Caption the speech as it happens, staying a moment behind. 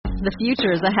The future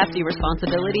is a hefty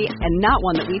responsibility and not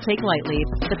one that we take lightly.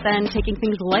 But then taking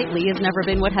things lightly has never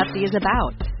been what Hefty is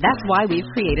about. That's why we've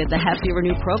created the Hefty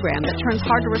Renew program that turns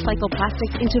hard-to-recycle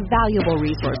plastics into valuable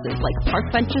resources like park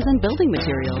benches and building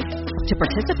materials. To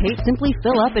participate, simply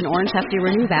fill up an orange Hefty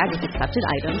Renew bag with accepted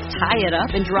items, tie it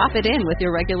up, and drop it in with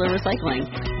your regular recycling.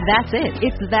 That's it.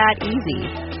 It's that easy.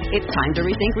 It's time to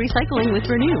rethink recycling with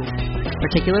Renew.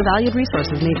 Particular valued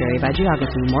resources may vary by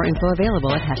geography. More info available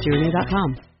at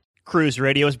heftyrenew.com. Cruise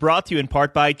Radio is brought to you in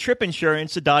part by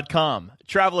tripinsurance.com.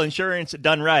 Travel insurance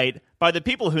done right by the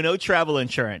people who know travel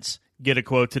insurance. Get a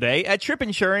quote today at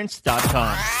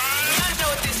tripinsurance.com.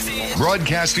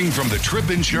 Broadcasting from the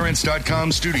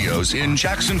tripinsurance.com studios in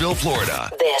Jacksonville,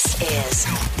 Florida.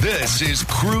 This is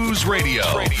Cruise Radio.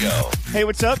 Hey,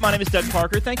 what's up? My name is Doug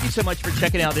Parker. Thank you so much for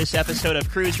checking out this episode of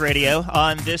Cruise Radio.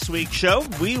 On this week's show,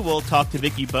 we will talk to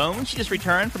Vicki Bone. She just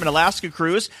returned from an Alaska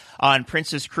cruise on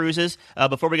Princess Cruises.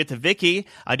 Before we get to Vicki,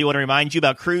 I do want to remind you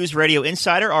about Cruise Radio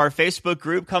Insider, our Facebook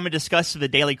group. Come and discuss the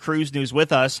daily cruise news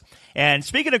with us. And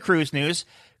speaking of cruise news,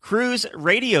 Cruise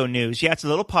Radio News. Yeah, it's a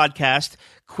little podcast.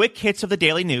 Quick hits of the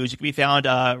daily news. It can be found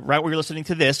right where you're listening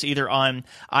to this, either on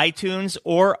iTunes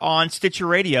or on Stitcher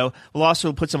Radio. We'll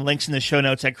also put some links in the show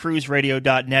notes at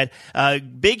cruiseradio.net.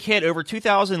 Big hit, over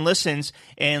 2,000 listens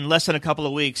in less than a couple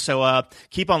of weeks. So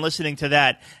keep on listening to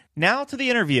that. Now to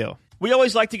the interview. We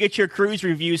always like to get your cruise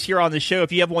reviews here on the show.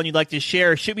 If you have one you'd like to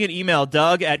share, shoot me an email,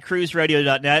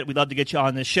 doug@cruiseradio.net. We'd love to get you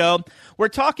on the show. We're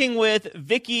talking with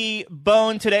Vicki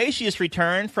Bone today. She just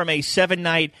returned from a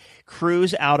 7-night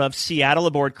cruise out of Seattle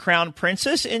aboard Crown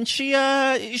Princess, and she's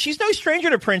no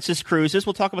stranger to Princess Cruises.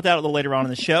 We'll talk about that a little later on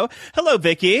in the show. Hello,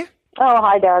 Vicki. Oh,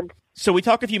 hi, Doug. So we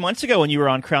talked a few months ago when you were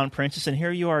on Crown Princess, and here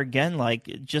you are again, like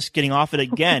just getting off it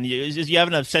again. Is you have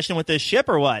an obsession with this ship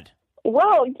or what?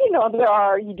 Well, you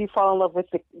do fall in love with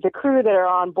the crew that are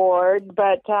on board,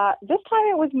 but this time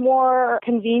it was more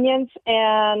convenience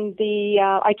and the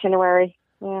itinerary.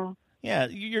 Yeah. Yeah.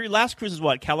 Your last cruise is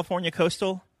what, California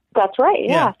Coastal? That's right.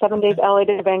 Yeah. 7 days LA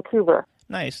to Vancouver.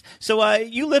 Nice. So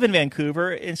you live in Vancouver,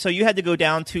 and so you had to go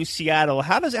down to Seattle.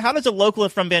 How does a local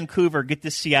from Vancouver get to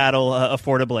Seattle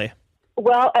affordably?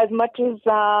 Well, as much as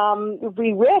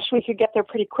we wish we could get there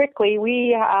pretty quickly,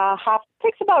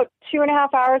 takes about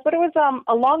 2.5 hours, but it was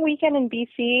a long weekend in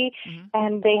BC,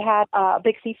 and they had a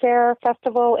big Seafair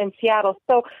festival in Seattle.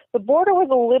 So the border was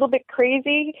a little bit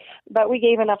crazy, but we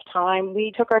gave enough time.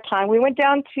 We took our time. We went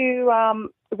down to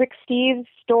Rick Steves'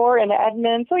 store in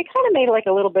Edmonds, so we kind of made like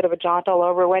a little bit of a jaunt all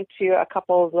over. Went to a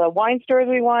couple of the wine stores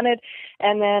we wanted,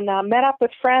 and then met up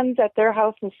with friends at their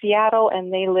house in Seattle,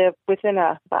 and they live within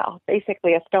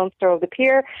basically a stone's throw of the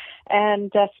pier,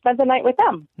 and spent the night with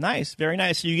them. Nice, very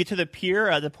nice. So you get to the pier,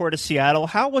 the port of Seattle.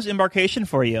 How was embarkation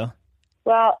for you?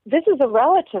 Well, this is a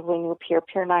relatively new pier,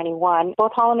 Pier 91.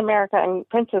 Both Holland America and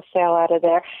Princess sail out of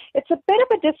there. It's a bit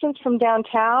of a distance from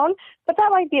downtown, but that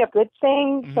might be a good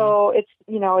thing. Mm-hmm. So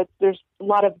there's a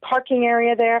lot of parking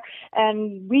area there,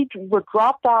 and we were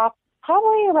dropped off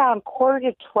probably around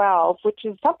 11:45, which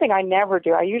is something I never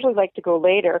do. I usually like to go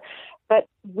later. But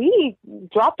we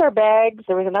dropped our bags.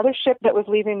 There was another ship that was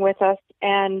leaving with us,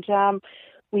 and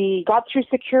we got through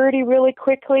security really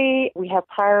quickly. We have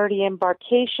priority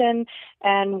embarkation.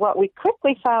 And what we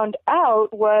quickly found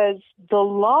out was the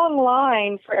long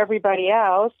line for everybody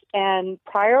else, and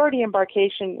priority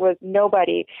embarkation was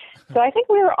nobody. So I think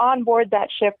we were on board that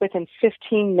ship within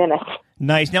 15 minutes.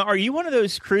 Nice. Now, are you one of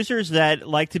those cruisers that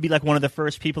like to be like one of the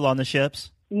first people on the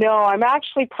ships? No, I'm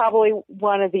actually probably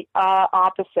one of the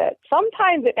opposite.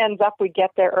 Sometimes it ends up we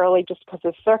get there early just because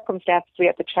of circumstances. We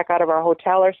have to check out of our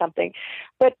hotel or something.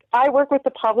 But I work with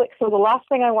the public, so the last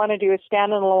thing I want to do is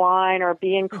stand in the line or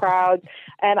be in crowds,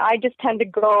 and I just tend to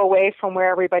go away from where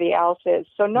everybody else is.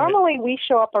 So normally we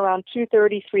show up around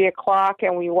 2:30, 3 o'clock,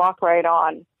 and we walk right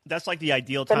on. That's like the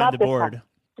ideal time to board.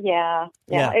 Yeah.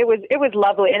 It was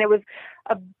lovely, and it was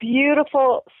a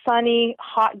beautiful, sunny,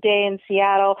 hot day in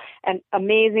Seattle, and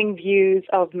amazing views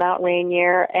of Mount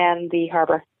Rainier and the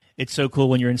harbor. It's so cool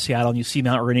when you're in Seattle and you see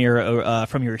Mount Rainier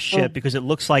from your ship because it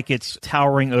looks like it's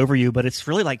towering over you, but it's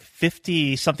really like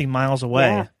 50-something miles away.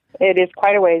 Yeah. It is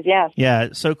quite a ways, yes. Yeah,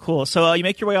 so cool. So you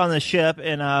make your way on the ship,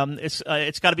 and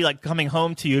it's got to be like coming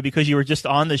home to you because you were just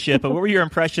on the ship. But what were your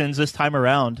impressions this time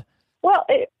around? Well,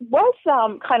 it was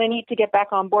kind of neat to get back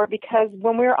on board because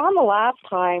when we were on the last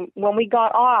time, when we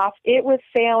got off, it was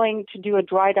sailing to do a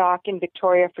dry dock in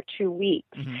Victoria for 2 weeks.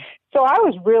 Mm-hmm. So I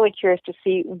was really curious to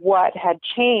see what had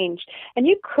changed. And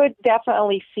you could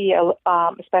definitely see,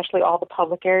 especially all the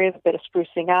public areas, a bit of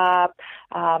sprucing up,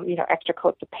 extra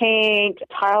coats of paint,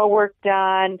 tile work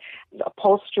done,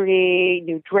 upholstery,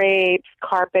 new drapes,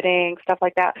 carpeting, stuff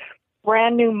like that.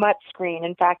 brand new mutt screen.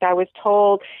 In fact, I was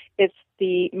told it's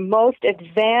the most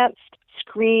advanced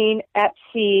screen at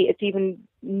sea. It's even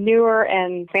newer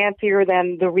and fancier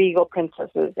than the Regal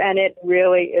Princesses, and it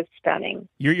really is stunning.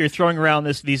 You're throwing around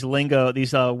these lingo,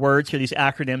 these words here, these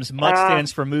acronyms. MUT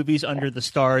stands for Movies Under the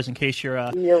Stars, in case you're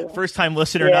a first-time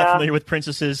listener not familiar with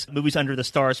Princess's Movies Under the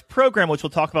Stars program, which we'll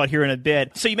talk about here in a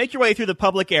bit. So you make your way through the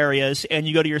public areas, and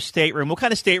you go to your stateroom. What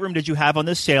kind of stateroom did you have on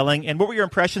this sailing, and what were your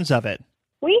impressions of it?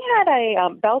 We had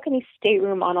a balcony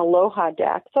stateroom on Aloha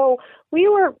deck, so we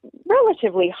were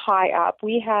relatively high up.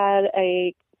 We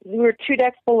were 2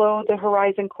 decks below the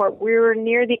Horizon Court. We were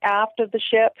near the aft of the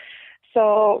ship,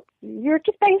 so you're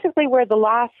just basically where the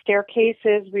last staircase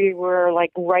is. We were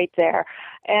like right there.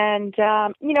 And,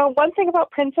 one thing about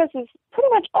Princess is pretty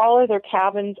much all of their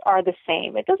cabins are the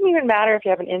same. It doesn't even matter if you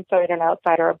have an inside, an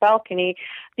outside, or a balcony.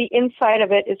 The inside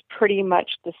of it is pretty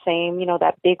much the same.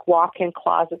 That big walk-in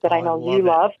closet that I know you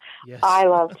love. Yes. I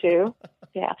love too.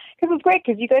 Yeah, because it's great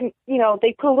because you can,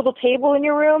 they put a little table in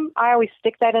your room. I always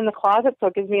stick that in the closet, so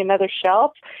it gives me another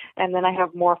shelf, and then I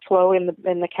have more flow in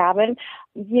the cabin.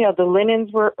 The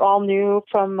linens were all new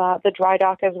from the dry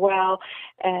dock as well,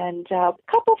 and a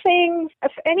couple things.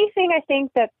 If anything, I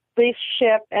think that this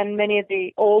ship and many of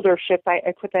the older ships,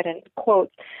 I put that in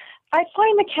quotes, I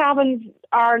find the cabins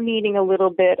are needing a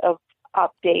little bit of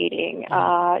updating.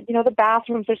 The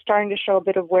bathrooms are starting to show a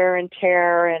bit of wear and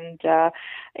tear, and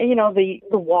the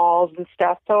walls and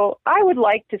stuff. So I would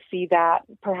like to see that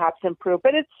perhaps improve,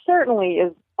 but it certainly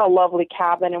is a lovely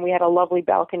cabin, and we had a lovely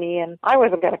balcony, and I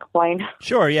wasn't going to complain.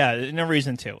 Sure, yeah, no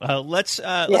reason to. Let's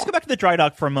go back to the dry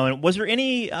dock for a moment. Was there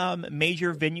any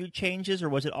major venue changes, or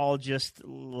was it all just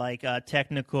like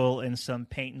technical and some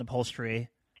paint and upholstery?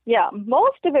 Yeah,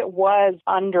 most of it was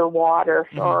underwater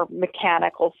or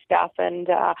mechanical stuff, and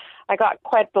I got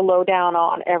quite the lowdown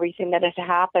on everything that had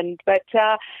happened. But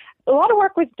a lot of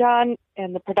work was done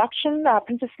in the production,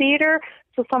 Princess Theater,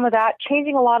 so some of that,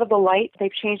 changing a lot of the lights.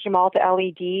 They've changed them all to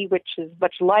LED, which is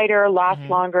much lighter, lasts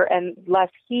longer, and less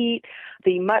heat.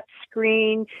 The MUT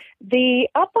screen.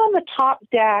 Up on the top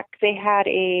deck, they had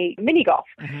a mini golf,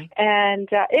 and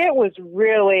it was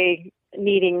really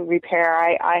needing repair.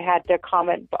 I had to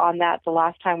comment on that the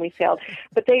last time we sailed.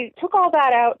 But they took all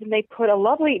that out and they put a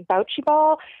lovely bocce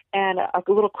ball and a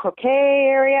little croquet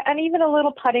area and even a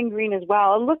little putting green as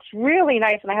well. It looks really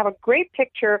nice, and I have a great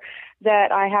picture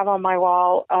that I have on my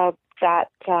wall of that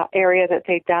area that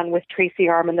they've done with Tracy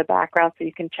Arm in the background, so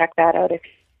you can check that out if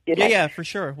Yeah, for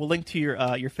sure. We'll link to your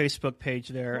Facebook page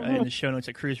there in the show notes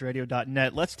at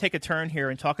cruiseradio.net. Let's take a turn here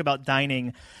and talk about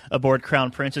dining aboard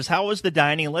Crown Princess. How was the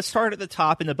dining? Let's start at the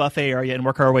top in the buffet area and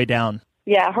work our way down.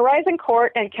 Yeah, Horizon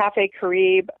Court and Cafe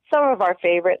Carib, some of our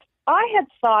favorites. I had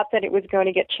thought that it was going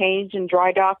to get changed in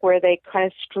dry dock where they kind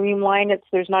of streamline it so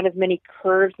there's not as many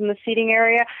curves in the seating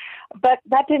area, but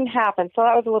that didn't happen, so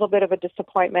that was a little bit of a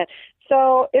disappointment.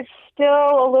 So it's still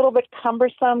a little bit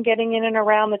cumbersome getting in and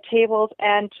around the tables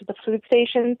and to the food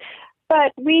stations,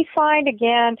 but we find,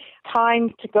 again,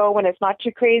 time to go when it's not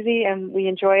too crazy and we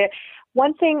enjoy it.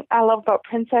 One thing I love about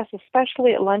Princess,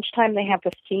 especially at lunchtime, they have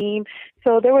the theme.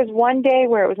 So there was one day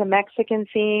where it was a Mexican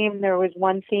theme. There was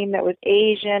one theme that was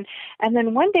Asian. And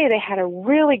then one day they had a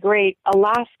really great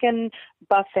Alaskan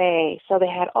buffet. So they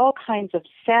had all kinds of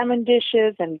salmon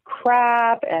dishes and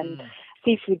crab and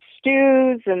seafood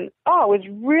stews. And, it was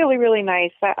really, really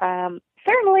nice.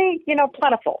 Certainly,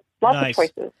 plentiful. Lots of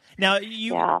choices. Now,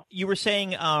 you were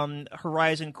saying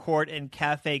Horizon Court and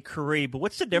Cafe Carib, but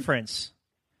what's the difference?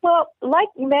 Well, like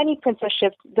many Princess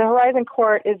ships, the Horizon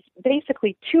Court is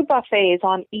basically two buffets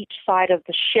on each side of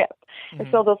the ship. And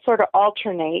so they'll sort of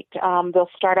alternate. They'll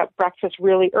start up breakfast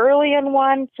really early in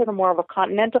one, sort of more of a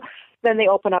continental. Then they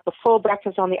open up a full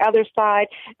breakfast on the other side,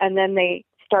 and then they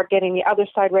start getting the other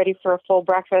side ready for a full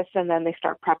breakfast, and then they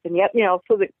start prepping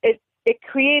so that it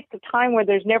creates a time where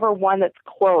there's never one that's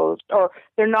closed, or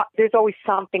there's always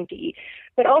something to eat.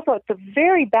 But also at the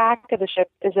very back of the ship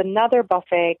is another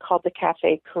buffet called the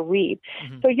Cafe Carib.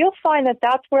 So you'll find that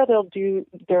that's where they'll do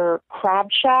their Crab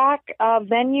Shack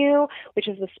venue, which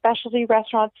is a specialty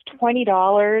restaurant. It's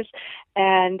 $20.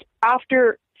 And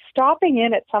after stopping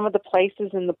in at some of the places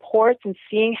in the ports and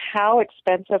seeing how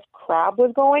expensive crab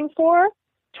was going for,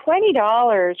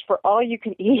 $20 for all you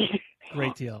can eat.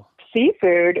 Great deal.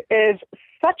 Seafood is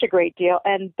such a great deal,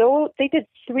 and though they did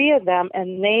 3 of them,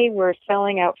 and they were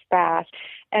selling out fast.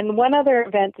 And one other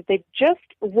event that they've just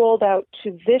rolled out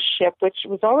to this ship, which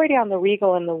was already on the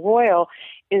Regal and the Royal,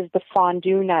 is the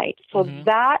fondue night. So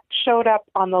that showed up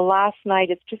on the last night.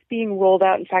 It's just being rolled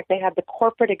out. In fact, they had the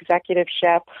corporate executive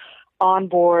chef on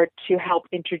board to help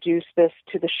introduce this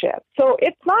to the ship. So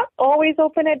it's not always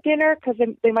open at dinner because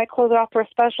they might close it off for a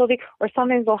specialty, or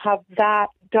sometimes they'll have that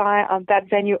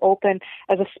venue open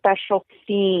as a special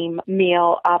theme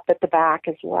meal up at the back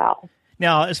as well.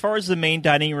 Now, as far as the main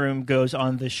dining room goes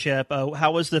on the ship,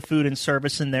 how was the food and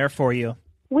service in there for you?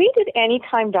 We did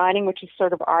anytime dining, which is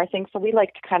sort of our thing, so we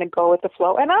like to kind of go with the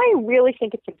flow. And I really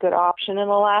think it's a good option in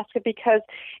Alaska because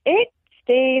it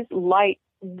stays light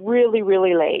really,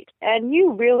 really late. And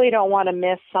you really don't want to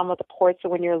miss some of the ports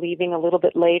when you're leaving a little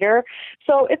bit later.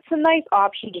 So it's a nice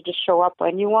option to just show up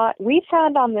when you want. We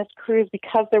found on this cruise,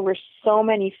 because there were so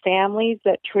many families,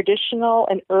 that traditional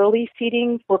and early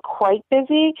feedings were quite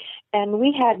busy. And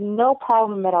we had no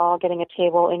problem at all getting a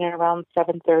table in and around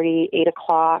 7:30, 8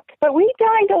 o'clock. But we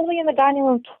dined only in the dining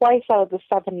room twice out of the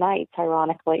 7 nights,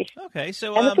 ironically. Okay,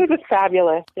 so and the food was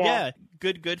fabulous. Yeah,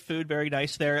 good food, very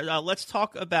nice there. Let's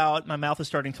talk about, my mouth is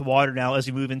starting to water now as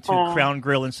we move into Crown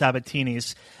Grill and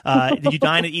Sabatini's. Did you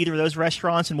dine at either of those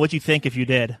restaurants, and what did you think if you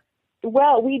did?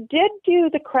 Well, we did do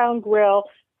the Crown Grill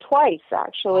twice,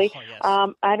 actually. Oh,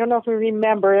 yes. I don't know if you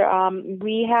remember,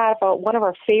 we have one of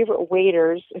our favorite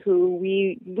waiters who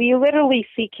we literally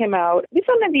seek him out. We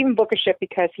sometimes even book a ship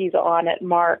because he's on it,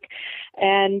 Mark.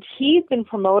 And he's been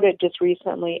promoted just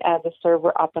recently as a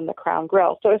server up in the Crown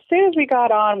Grill. So as soon as we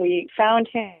got on, we found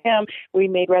him. We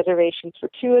made reservations for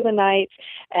 2 of the nights,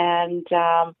 and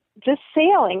just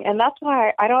sailing. And that's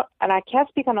why I can't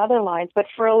speak on other lines, but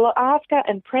for Alaska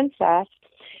and Princess,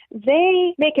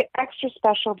 they make it extra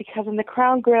special because in the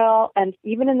Crown Grill and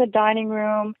even in the dining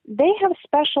room, they have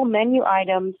special menu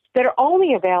items that are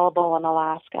only available in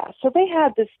Alaska. So they had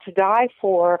this to die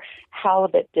for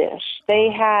halibut dish. They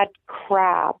had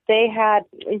crab. They had,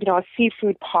 a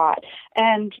seafood pot.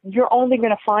 And you're only going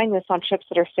to find this on ships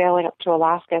that are sailing up to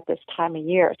Alaska at this time of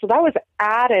year. So that was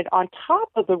added on top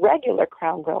of the regular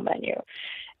Crown Grill menu.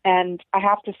 And I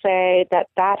have to say that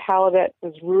halibut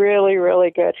was really, really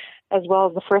good, as well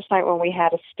as the first night when we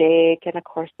had a steak and, of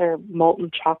course, their molten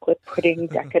chocolate pudding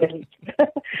decadence.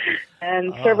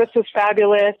 And service was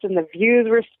fabulous, and the views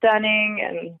were stunning.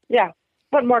 And, yeah,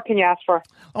 what more can you ask for?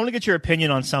 I want to get your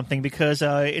opinion on something because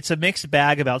it's a mixed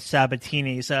bag about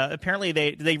Sabatini's. Apparently,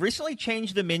 they recently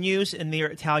changed the menus in their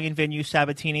Italian venue,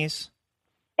 Sabatini's.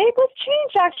 It was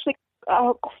changed, actually,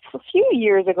 a few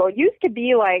years ago. It used to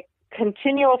be like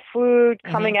continual food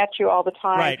coming at you all the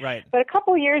time. Right. But a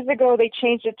couple of years ago, they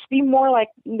changed it to be more like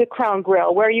the Crown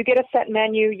Grill, where you get a set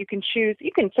menu, you can choose.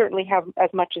 You can certainly have as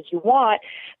much as you want,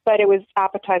 but it was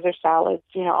appetizer, salads,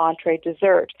 entree,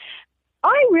 dessert.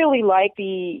 I really like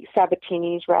the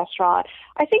Sabatini's restaurant.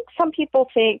 I think some people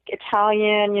think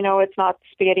Italian, it's not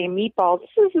spaghetti and meatballs.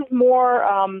 This is more,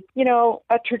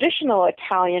 a traditional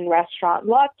Italian restaurant.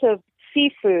 Lots of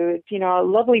seafood,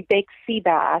 lovely baked sea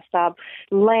bass,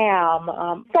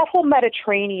 lamb, that whole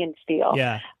Mediterranean feel.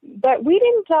 Yeah. But we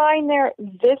didn't dine there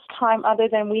this time other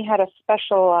than we had a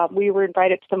special, we were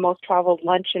invited to the Most Traveled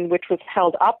Luncheon, which was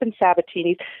held up in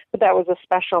Sabatini's, but that was a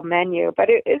special menu. But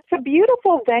it's a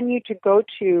beautiful venue to go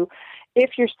to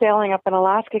if you're sailing up in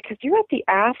Alaska, because you're at the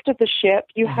aft of the ship.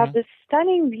 You have this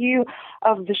stunning view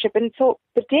of the ship. And so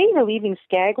the day you're leaving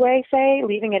Skagway, say,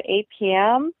 leaving at 8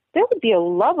 p.m., there would be a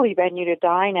lovely venue to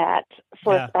dine at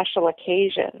for a special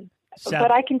occasion. But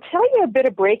I can tell you a bit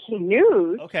of breaking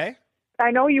news. Okay.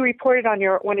 I know you reported on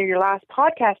one of your last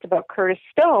podcasts about Curtis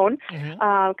Stone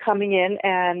coming in,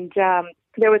 and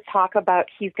there was talk about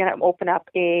he's going to open up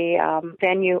a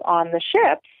venue on the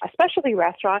ship, a specialty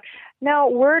restaurant. Now,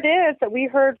 word is that we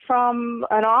heard from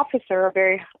an officer, a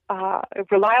very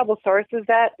reliable source, is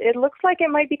that it looks like it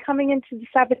might be coming into the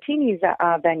Sabatini's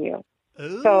venue.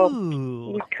 Ooh. So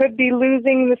you could be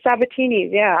losing the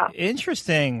Sabatini's, yeah.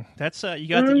 Interesting. That's you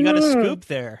got a scoop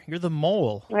there. You're the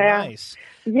mole. Yeah. Nice.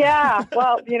 Yeah.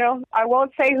 Well, I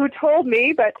won't say who told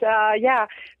me, but yeah.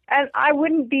 And I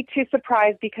wouldn't be too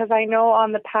surprised because I know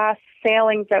on the past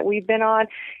sailings that we've been on,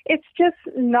 it's just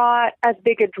not as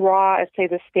big a draw as, say,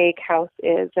 the steakhouse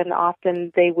is. And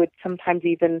often they would sometimes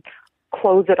even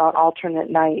close it on alternate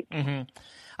nights. Mm-hmm.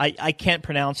 I can't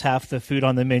pronounce half the food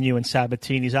on the menu in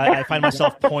Sabatini's. I find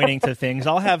myself pointing to things.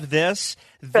 I'll have this,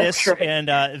 and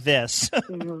this.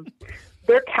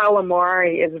 Their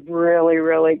calamari is really,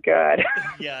 really good.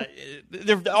 Yeah,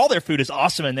 all their food is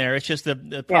awesome in there. It's just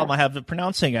the problem I have with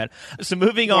pronouncing it. So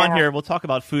moving on here, we'll talk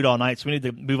about food all night, so we need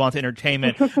to move on to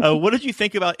entertainment. What did you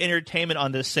think about entertainment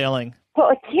on this sailing?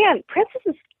 Well, again,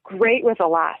 Princess's great with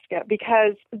Alaska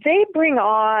because they bring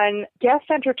on guest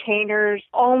entertainers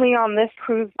only on this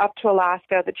cruise up to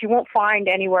Alaska that you won't find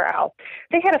anywhere else.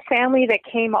 They had a family that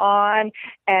came on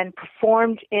and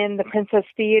performed in the Princess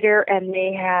Theater, and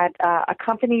they had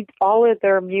accompanied all of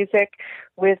their music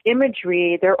with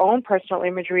imagery, their own personal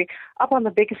imagery, up on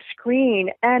the biggest screen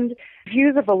and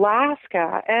views of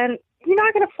Alaska. And you're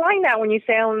not going to find that when you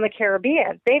sail in the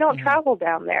Caribbean. They don't travel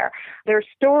down there. There's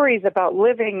stories about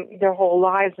living their whole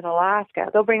lives in Alaska.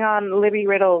 They'll bring on Libby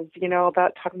Riddles,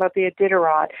 about talking about the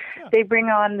Iditarod. Yeah. They bring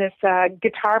on this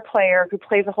guitar player who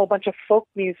plays a whole bunch of folk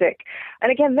music.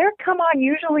 And again, they're come on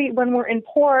usually when we're in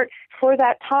port for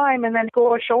that time and then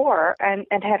go ashore and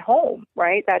head home,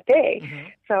 right, that day. Mm-hmm.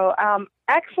 So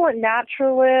excellent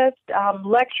naturalist,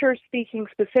 lectures speaking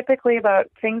specifically about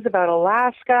things about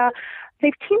Alaska.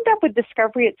 They've teamed up with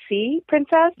Discovery at Sea,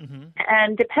 Princess,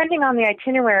 and depending on the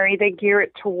itinerary, they gear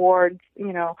it towards,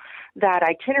 that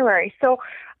itinerary. So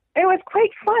it was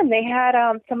quite fun. They had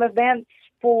some events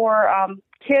for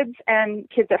kids and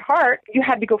kids at heart. You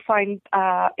had to go find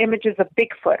images of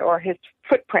Bigfoot or his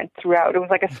footprint throughout. It was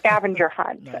like a scavenger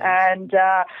hunt. Nice. And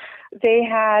they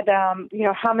had,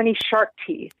 how many shark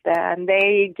teeth, and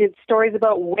they did stories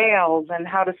about whales and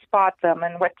how to spot them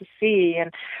and what to see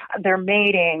and their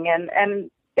mating. And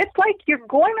it's like you're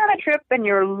going on a trip and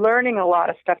you're learning a lot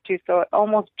of stuff too, so it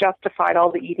almost justified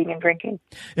all the eating and drinking.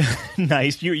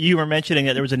 Nice. You were mentioning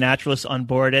that there was a naturalist on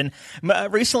board, and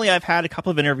recently I've had a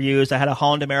couple of interviews. I had a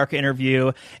Holland America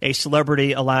interview, a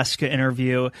Celebrity Alaska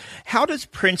interview. How does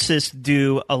Princess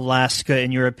do Alaska,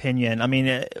 in your opinion? I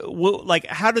mean,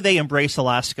 how do they embrace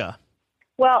Alaska?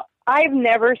 Well, I've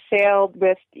never sailed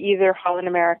with either Holland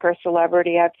America or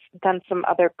Celebrity. I've done some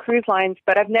other cruise lines,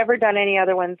 but I've never done any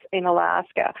other ones in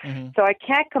Alaska. Mm-hmm. So I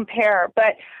can't compare.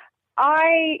 But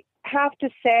I have to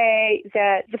say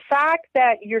that the fact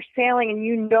that you're sailing and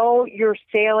you're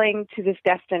sailing to this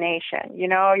destination,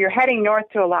 you're heading north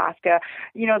to Alaska,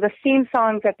 the theme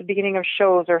songs at the beginning of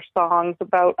shows are songs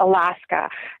about Alaska.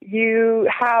 You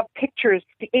have pictures.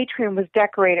 The atrium was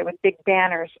decorated with big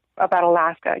banners about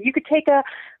Alaska. You could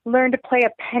learn to play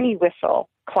a penny whistle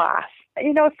class.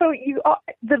 So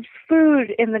the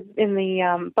food in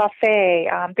the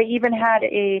buffet. They even had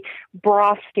a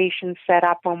broth station set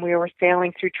up when we were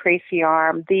sailing through Tracy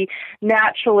Arm. The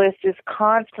naturalist is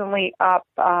constantly up,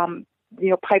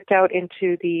 piped out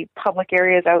into the public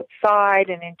areas outside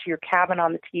and into your cabin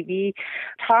on the TV,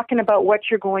 talking about what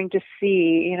you're going to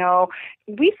see.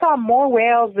 We saw more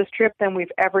whales this trip than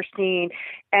we've ever seen,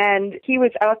 and he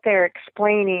was out there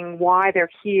explaining why they're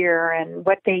here and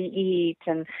what they eat,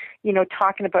 and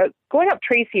talking about going up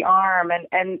Tracy Arm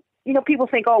and people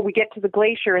think, oh, we get to the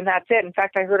glacier and that's it. In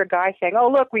fact, I heard a guy saying, oh,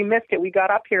 look, we missed it. We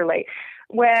got up here late.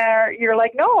 Where you're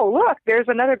like, no, look, there's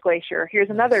another glacier. Here's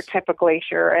another type of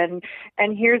glacier. And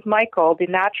here's Michael, the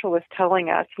naturalist, telling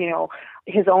us,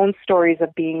 his own stories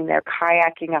of being there,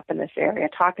 kayaking up in this area,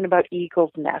 talking about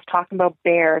eagle's nest, talking about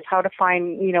bears, how to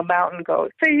find, mountain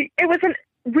goats. So it was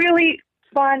a really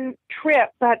fun trip,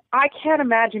 but I can't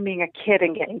imagine being a kid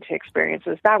and getting to experience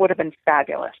this. That would have been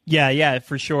fabulous. Yeah,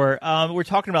 for sure. We're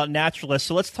talking about naturalists,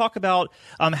 so let's talk about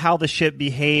how the ship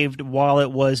behaved while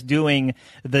it was doing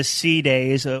the sea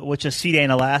days, which a sea day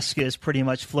in Alaska is pretty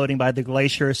much floating by the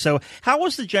glacier. So how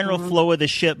was the general flow of the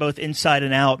ship, both inside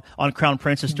and out, on Crown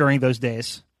Princess during those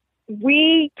days?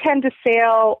 We tend to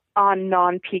sail on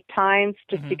non-peak times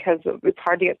just because it's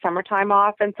hard to get summertime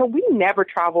off, and so we never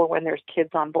travel when there's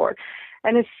kids on board.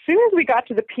 And as soon as we got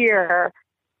to the pier,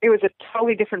 it was a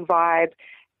totally different vibe.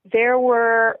 There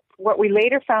were, what we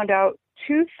later found out,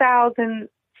 2,000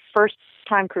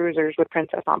 first-time cruisers with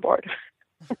Princess on board.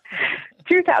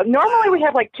 2,000. Normally we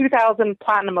have like 2,000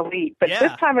 Platinum Elite, but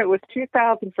this time it was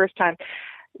 2,000 first-time.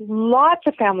 Lots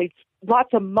of families,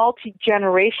 lots of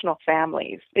multi-generational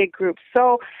families, big groups.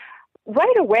 So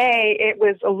right away it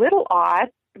was a little odd,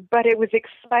 but it was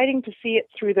exciting to see it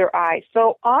through their eyes.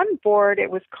 So on board, it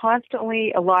was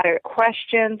constantly a lot of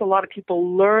questions, a lot of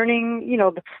people learning,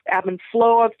 the ebb and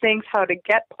flow of things, how to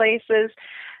get places.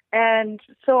 And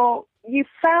so you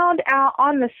found out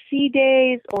on the sea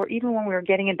days, or even when we were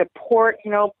getting into port,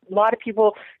 a lot of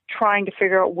people trying to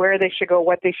figure out where they should go,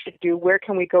 what they should do, where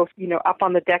can we go, up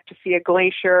on the deck to see a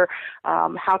glacier,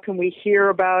 how can we hear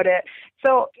about it.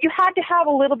 So you had to have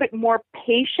a little bit more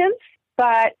patience,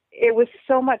 but it was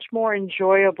so much more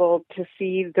enjoyable to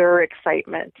see their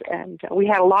excitement. And we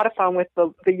had a lot of fun with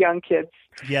the young kids.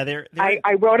 Yeah,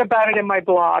 I wrote about it in my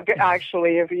blog,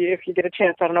 actually, if you get a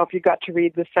chance. I don't know if you got to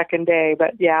read the second day,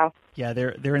 but yeah. Yeah,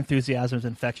 their enthusiasm is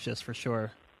infectious, for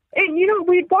sure. And, you know,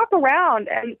 we'd walk around,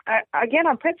 and again,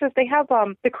 on Princess, they have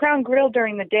the Crown Grill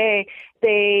during the day.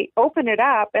 They open it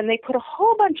up, and they put a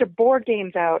whole bunch of board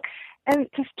games out. And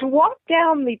just to walk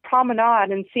down the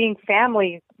promenade and seeing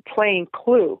families playing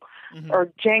Clue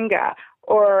or Jenga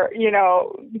or, you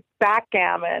know,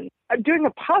 backgammon, doing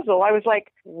a puzzle, I was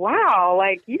like, wow,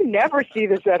 like, you never see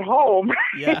this at home.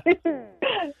 Yeah.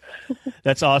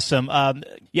 That's awesome.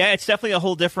 Yeah, it's definitely a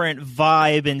whole different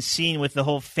vibe and scene with the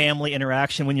whole family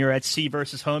interaction when you're at sea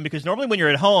versus home, because normally when you're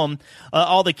at home,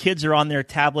 all the kids are on their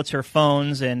tablets or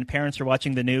phones and parents are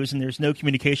watching the news and there's no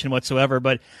communication whatsoever,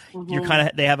 but you're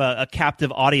they have a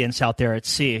captive audience out there at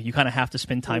sea. You kind of have to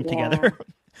spend time together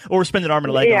or spend an arm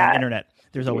and a leg on the internet.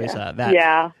 There's always that.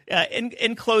 Yeah.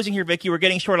 In closing here, Vicki, we're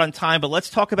getting short on time, but let's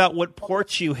talk about what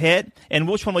ports you hit and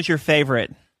which one was your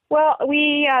favorite. Well,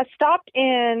 we stopped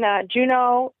in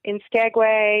Juneau, in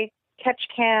Skagway,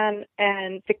 Ketchikan,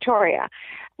 and Victoria.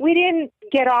 We didn't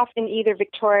get off in either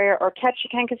Victoria or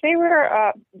Ketchikan because they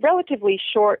were relatively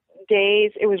short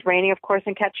days. It was raining, of course,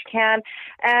 in Ketchikan,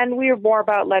 and we were more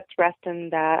about let's rest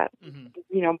and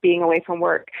you know, being away from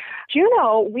work.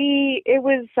 Juneau, we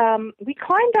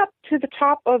climbed up to the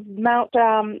top of Mount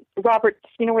Roberts,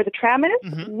 you know where the tram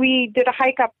is. We did a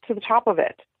hike up to the top of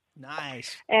it.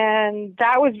 Nice. And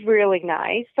that was really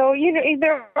nice. So, you know,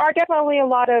 there are definitely a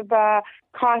lot of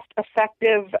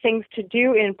cost-effective things to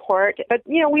do in port. But,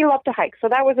 you know, we love to hike. So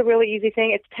that was a really easy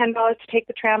thing. It's $10 to take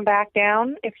the tram back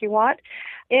down if you want.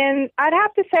 And I'd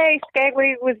have to say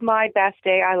Skagway was my best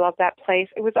day. I love that place.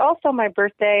 It was also my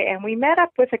birthday, and we met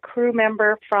up with a crew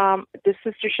member from the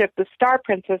sister ship, the Star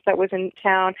Princess, that was in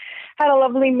town, had a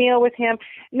lovely meal with him.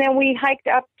 And then we hiked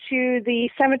up to the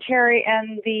cemetery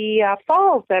and the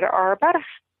falls that are about a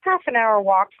half an hour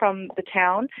walk from the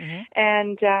town.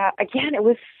 And again, it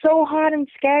was so hot in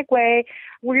Skagway,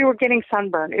 we were getting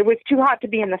sunburned. It was too hot to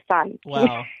be in the sun.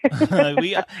 Wow.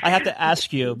 I have to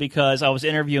ask you, because I was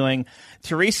interviewing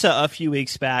Teresa a few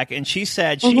weeks back, and she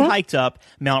said she hiked up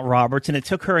Mount Roberts, and it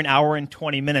took her an hour and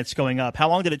 20 minutes going up. How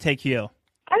long did it take you?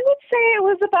 I would say it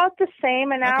was about the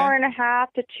same, an hour and a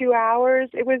half to 2 hours.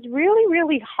 It was really,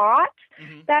 really hot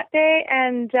that day,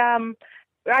 and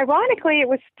ironically, it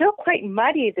was still quite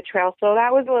muddy, the trail, so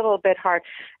that was a little bit hard.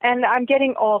 And I'm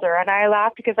getting older, and I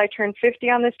laughed because I turned 50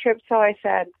 on this trip, so I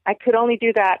said I could only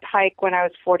do that hike when I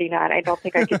was 49. I don't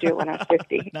think I could do it when I was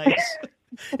 50. Nice.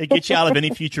 It gets you out of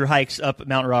any future hikes up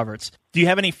Mount Roberts. Do you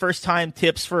have any first-time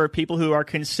tips for people who are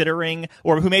considering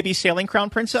or who may be sailing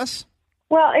Crown Princess?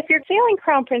 Well, if you're sailing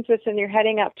Crown Princess and you're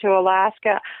heading up to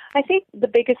Alaska, I think the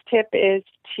biggest tip is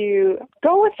to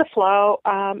go with the flow,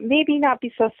 maybe not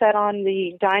be so set on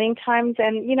the dining times,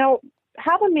 and, you know,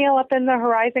 have a meal up in the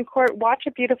Horizon Court, watch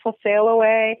a beautiful sail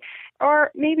away,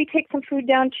 or maybe take some food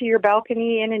down to your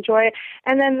balcony and enjoy it.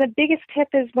 And then the biggest tip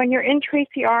is when you're in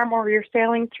Tracy Arm or you're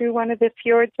sailing through one of the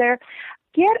fjords there,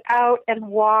 get out and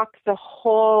walk the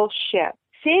whole ship.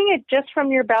 Seeing it just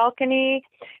from your balcony,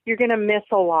 you're going to miss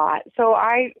a lot. So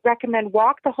I recommend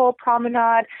walk the whole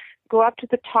promenade, go up to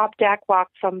the top deck,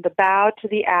 walk from the bow to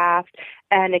the aft,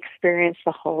 and experience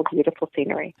the whole beautiful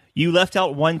scenery. You left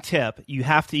out one tip. You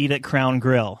have to eat at Crown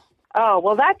Grill. Oh,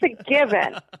 well, that's a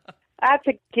given. That's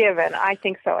a given. I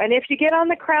think so. And if you get on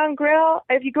the Crown Grill,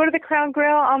 if you go to the Crown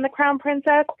Grill on the Crown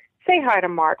Princess, say hi to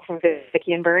Mark from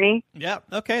Vicki and Bernie. Yeah,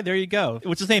 okay, there you go.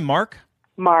 What's his name, Mark?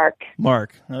 Mark.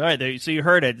 All right, so you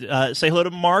heard it. Say hello to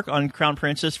Mark on Crown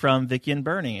Princess from Vicki and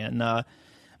Bernie, and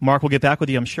Mark will get back with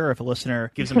you, I'm sure, if a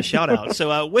listener gives him a shout-out.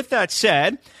 So with that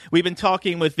said, we've been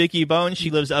talking with Vicki Bones.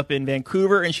 She lives up in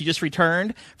Vancouver, and she just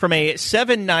returned from a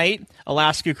 7-night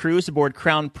Alaska cruise aboard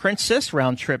Crown Princess,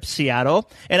 round trip Seattle.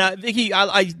 And Vicki,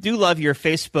 I do love your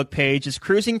Facebook page. It's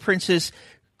Cruising Princess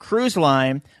Cruise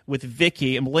Line with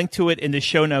Vicki, and we'll link to it in the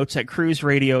show notes at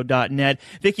cruiseradio.net.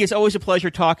 Vicki, it's always a pleasure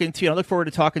talking to you. I look forward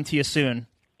to talking to you soon.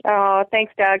 Oh,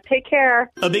 thanks, Doug. Take care.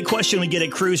 A big question we get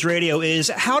at Cruise Radio is,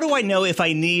 how do I know if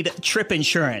I need trip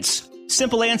insurance?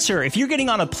 Simple answer. If you're getting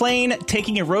on a plane,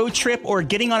 taking a road trip, or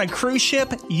getting on a cruise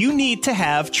ship, you need to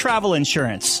have travel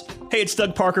insurance. Hey, it's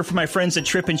Doug Parker from my friends at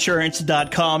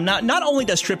tripinsurance.com. Not only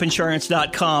does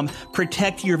tripinsurance.com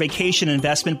protect your vacation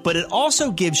investment, but it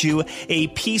also gives you a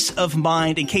peace of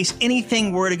mind in case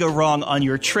anything were to go wrong on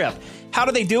your trip. How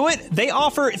do they do it? They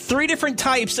offer 3 different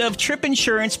types of trip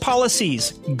insurance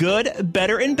policies. Good,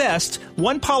 better, and best.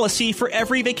 One policy for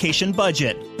every vacation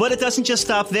budget. But it doesn't just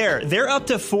stop there. They're up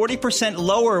to 40%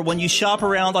 lower when you shop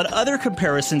around on other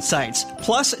comparison sites.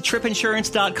 Plus,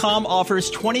 tripinsurance.com offers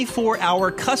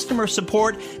 24-hour customer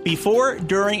support before,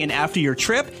 during, and after your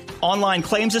trip, online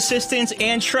claims assistance,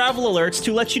 and travel alerts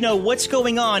to let you know what's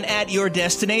going on at your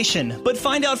destination. But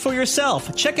find out for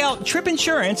yourself. Check out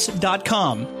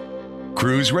tripinsurance.com.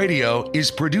 Cruise Radio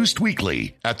is produced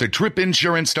weekly at the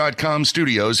TripInsurance.com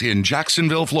studios in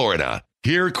Jacksonville, Florida.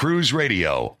 Hear Cruise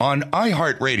Radio on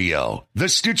iHeartRadio, the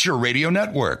Stitcher Radio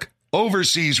Network,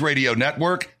 Overseas Radio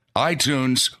Network,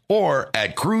 iTunes, or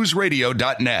at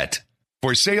cruiseradio.net.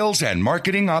 For sales and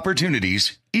marketing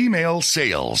opportunities, email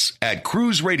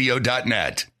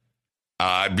sales@cruiseradio.net.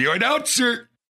 I'm your announcer,